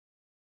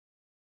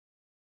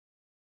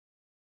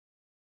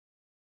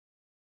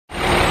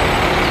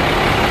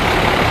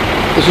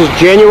This is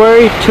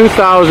January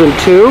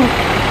 2002. We're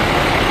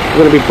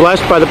going to be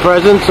blessed by the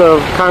presence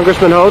of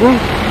Congressman Houghton.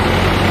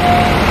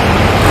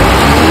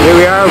 Here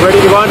we are,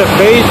 ready to go on to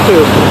phase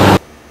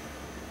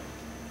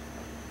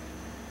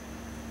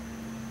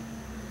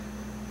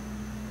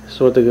 2.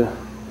 So what the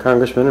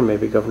Congressman or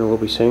maybe Governor will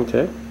be saying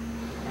today.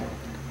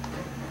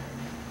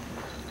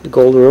 The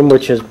Gold Room,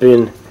 which has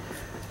been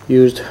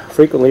used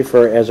frequently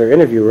as our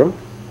interview room.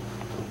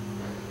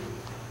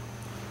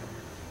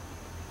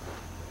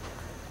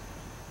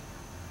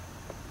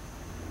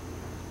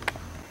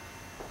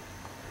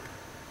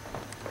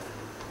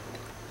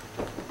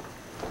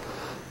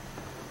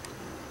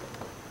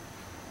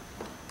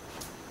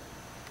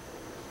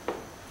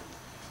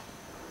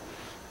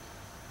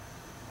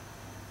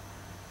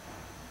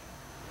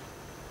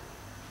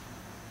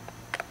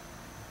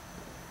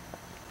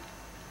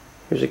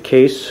 Here's a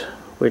case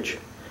which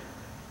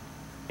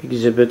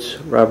exhibits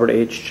Robert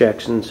H.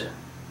 Jackson's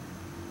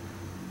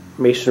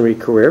masonry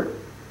career.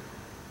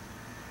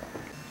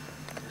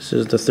 This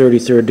is the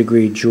 33rd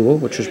degree jewel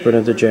which was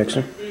presented to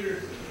Jackson.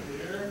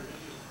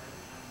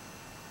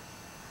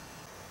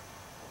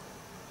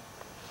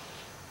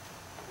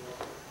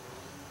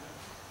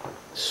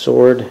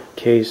 Sword,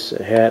 case,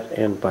 hat,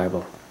 and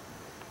Bible.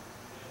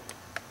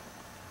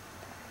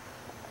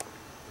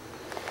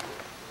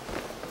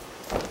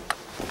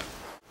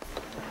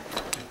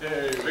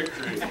 Hey,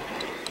 victory.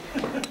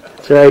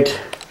 That's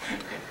right.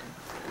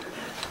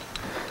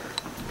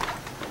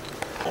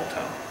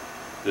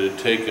 That had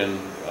taken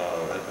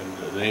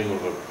the name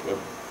of a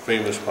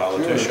famous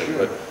politician,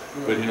 Sure.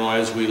 but you know,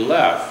 as we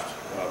left,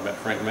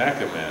 Frank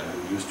McAman,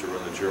 who used to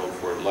run the Gerald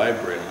Ford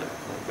Library and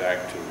went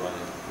back to run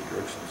the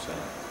Dirksen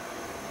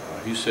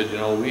Center, he said, you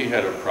know, we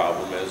had a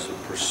problem as the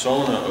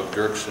persona of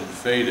Dirksen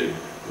faded.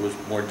 It was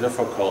more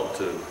difficult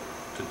to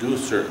do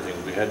certain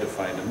things. We had to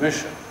find a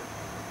mission.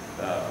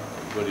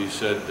 But he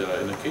said,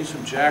 in the case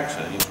of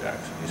Jackson, he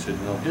said,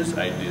 you know, his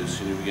ideas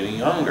seem to be getting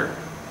younger,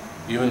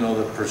 even though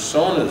the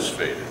persona's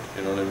faded,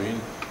 you know what I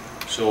mean?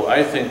 So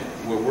I think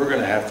what we're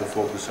going to have to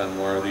focus on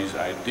more of these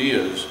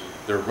ideas,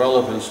 their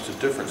relevance to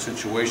different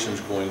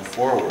situations going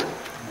forward,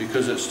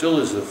 because it still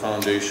is the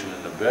foundation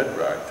and the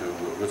bedrock to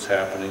what's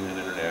happening in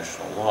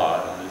international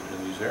law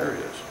in these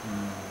areas.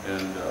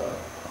 And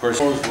of course,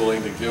 he was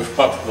willing to give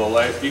up the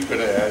life he could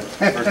have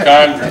had for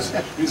Congress.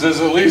 He says,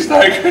 the least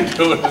I could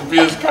do is be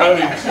his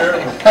county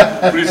chairman.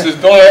 But he says,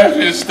 don't ask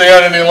me to stay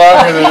on any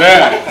longer than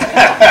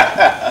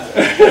that.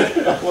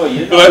 Well,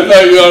 you know, But I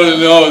thought you ought to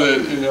know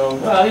that, you know.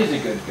 well, he's a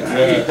good guy.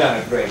 Yeah. He's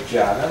done a great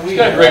job. And He's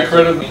got great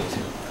credit. Me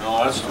too.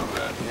 No, that's too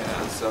bad.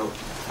 Yeah, so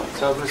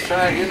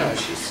besides, you know,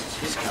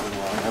 she's coming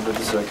along under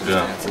the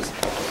circumstances.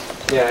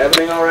 Yeah,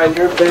 everything all right in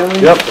your family?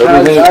 Yep,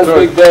 everything's how's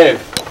good. Big Dave?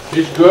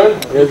 He's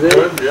good. Is he?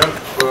 Good,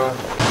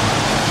 yeah.